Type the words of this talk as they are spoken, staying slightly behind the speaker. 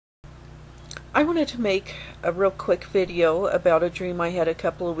I wanted to make a real quick video about a dream I had a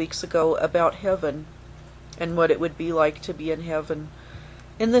couple of weeks ago about heaven and what it would be like to be in heaven.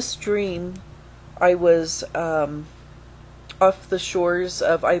 In this dream, I was off the shores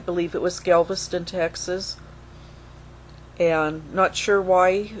of, I believe it was Galveston, Texas, and not sure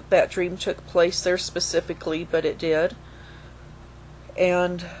why that dream took place there specifically, but it did.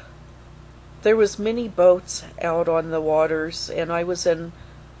 And there was many boats out on the waters, and I was in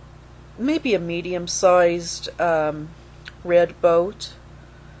maybe a medium-sized red boat,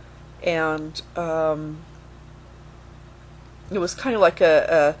 and it was kind of like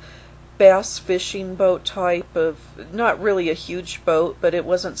a bass fishing boat type of, not really a huge boat, but it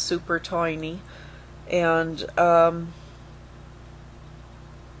wasn't super tiny. And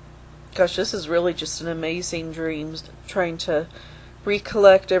gosh, this is really just an amazing dream, trying to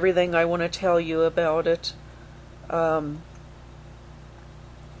recollect everything I want to tell you about it.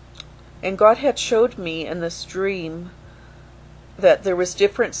 And God had showed me in this dream that there was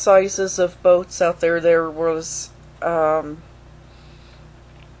different sizes of boats out there. There was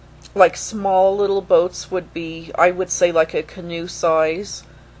like small little boats would be, I would say, like a canoe size,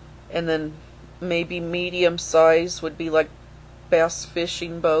 and then maybe medium size would be like bass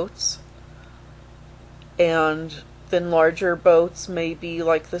fishing boats, and then larger boats may be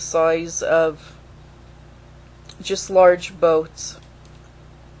like the size of just large boats.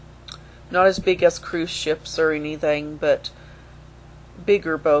 Not as big as cruise ships or anything, but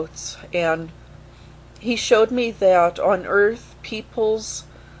bigger boats. And he showed me that on earth, people's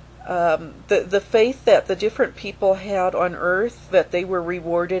the faith that the different people had on earth, that they were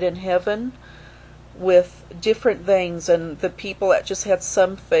rewarded in heaven with different things. And the people that just had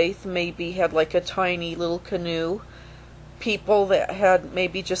some faith maybe had like a tiny little canoe. People that had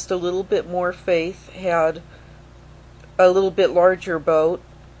maybe just a little bit more faith had a little bit larger boat.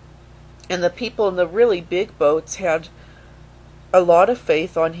 And the people in the really big boats had a lot of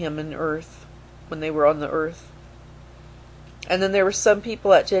faith on him in earth, when they were on the earth. And then there were some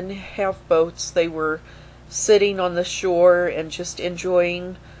people that didn't have boats. They were sitting on the shore and just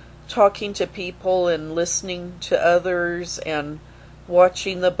enjoying talking to people and listening to others and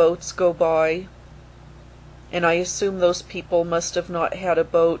watching the boats go by. And I assume those people must have not had a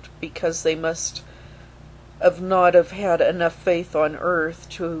boat because they must have not have had enough faith on earth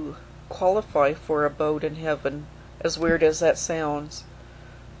to qualify for a boat in heaven, as weird as that sounds.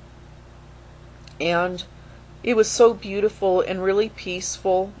 And it was so beautiful and really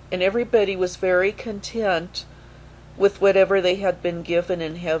peaceful, and everybody was very content with whatever they had been given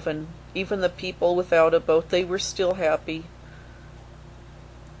in heaven. Even the people without a boat, they were still happy.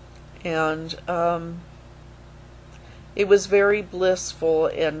 And it was very blissful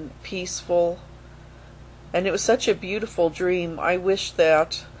and peaceful, and it was such a beautiful dream. I wish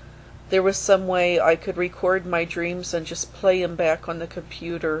that there was some way I could record my dreams and just play them back on the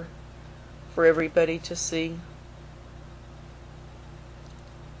computer for everybody to see.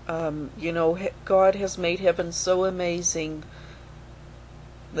 You know, God has made heaven so amazing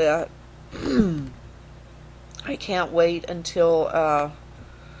that I can't wait until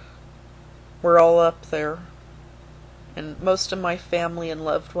we're all up there. And most of my family and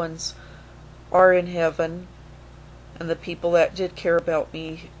loved ones are in heaven. And the people that did care about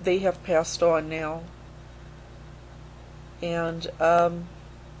me, they have passed on now. And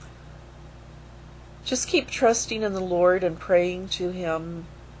just keep trusting in the Lord and praying to Him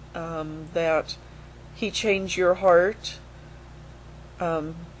that He change your heart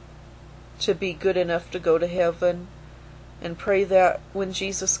to be good enough to go to heaven. And pray that when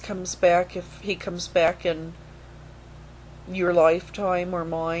Jesus comes back, if He comes back in your lifetime or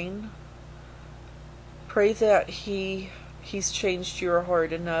mine, pray that He's changed your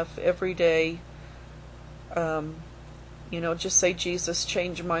heart enough every day. You know, just say, Jesus,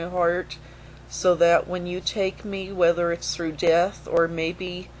 change my heart, so that when you take me, whether it's through death or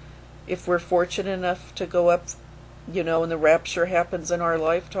maybe if we're fortunate enough to go up, you know, and the rapture happens in our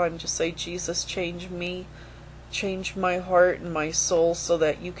lifetime, just say, Jesus, change me, change my heart and my soul so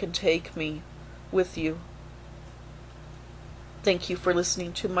that you can take me with you. Thank you for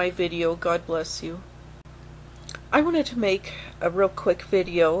listening to my video. God bless you. I wanted to make a real quick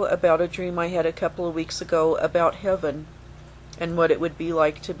video about a dream I had a couple of weeks ago about heaven and what it would be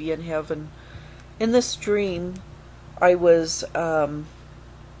like to be in heaven. In this dream, I was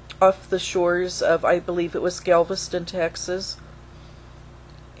off the shores of, I believe it was Galveston, Texas,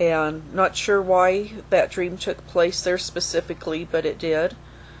 and not sure why that dream took place there specifically, but it did.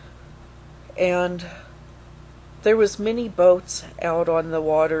 And there was many boats out on the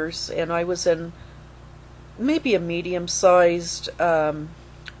waters, and I was in maybe a medium-sized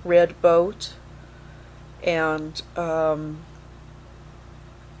red boat, and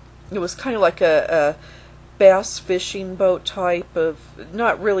it was kind of like a bass fishing boat type of,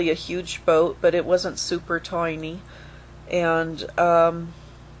 not really a huge boat, but it wasn't super tiny. And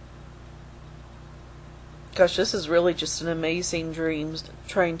gosh, this is really just an amazing dream,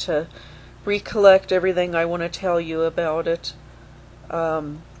 trying to recollect everything I want to tell you about it.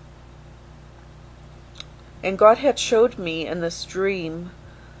 And God had showed me in this dream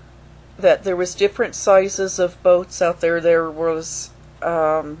that there was different sizes of boats out there. There was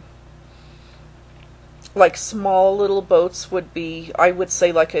like small little boats would be, I would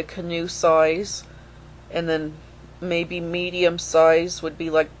say, like a canoe size, and then maybe medium size would be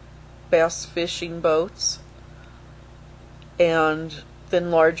like bass fishing boats, and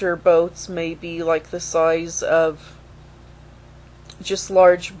then larger boats may be like the size of just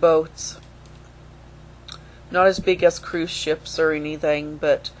large boats, not as big as cruise ships or anything,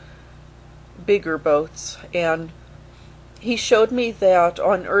 but bigger boats. And he showed me that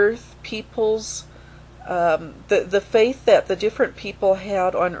on earth, people's the faith that the different people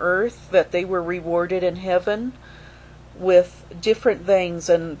had on earth, that they were rewarded in heaven with different things.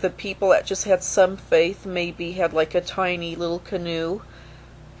 And the people that just had some faith maybe had like a tiny little canoe.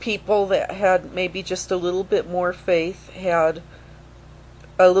 People that had maybe just a little bit more faith had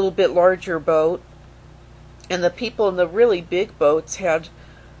a little bit larger boat. And the people in the really big boats had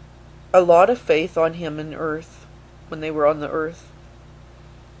a lot of faith on him in earth, when they were on the earth.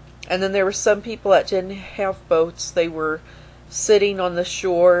 And then there were some people that didn't have boats. They were sitting on the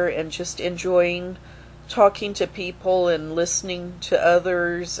shore and just enjoying talking to people and listening to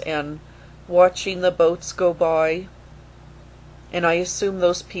others and watching the boats go by. And I assume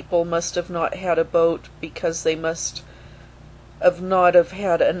those people must have not had a boat because they must have not have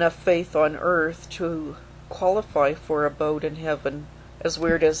had enough faith on earth to qualify for a boat in heaven, as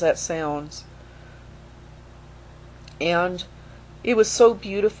weird as that sounds. And it was so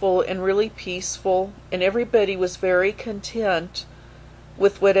beautiful and really peaceful, and everybody was very content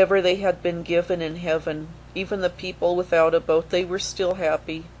with whatever they had been given in heaven. Even the people without a boat, they were still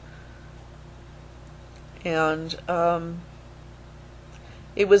happy. And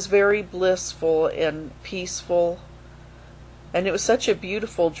it was very blissful and peaceful, and it was such a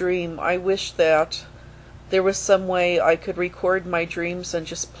beautiful dream. I wish that there was some way I could record my dreams and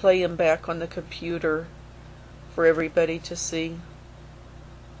just play them back on the computer for everybody to see.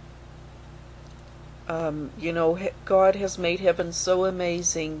 You know, God has made heaven so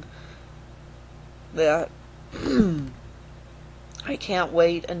amazing that I can't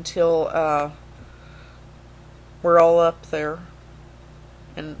wait until we're all up there.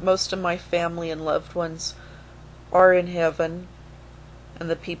 And most of my family and loved ones are in heaven. And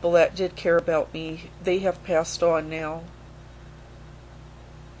the people that did care about me, they have passed on now.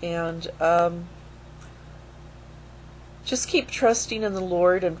 And just keep trusting in the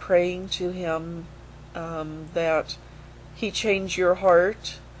Lord and praying to Him that He change your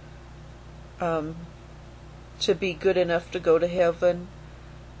heart to be good enough to go to heaven.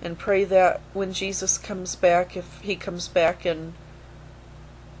 And pray that when Jesus comes back, if He comes back in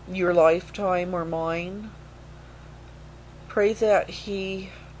your lifetime or mine, pray that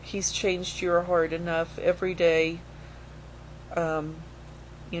He's changed your heart enough every day. You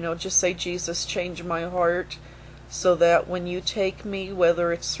know, just say, Jesus, change my heart, so that when you take me,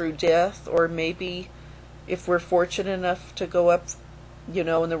 whether it's through death or maybe if we're fortunate enough to go up, you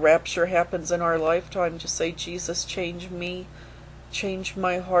know, and the rapture happens in our lifetime, just say, Jesus, change me, change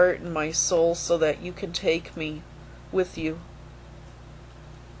my heart and my soul so that you can take me with you.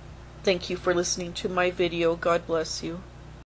 Thank you for listening to my video. God bless you.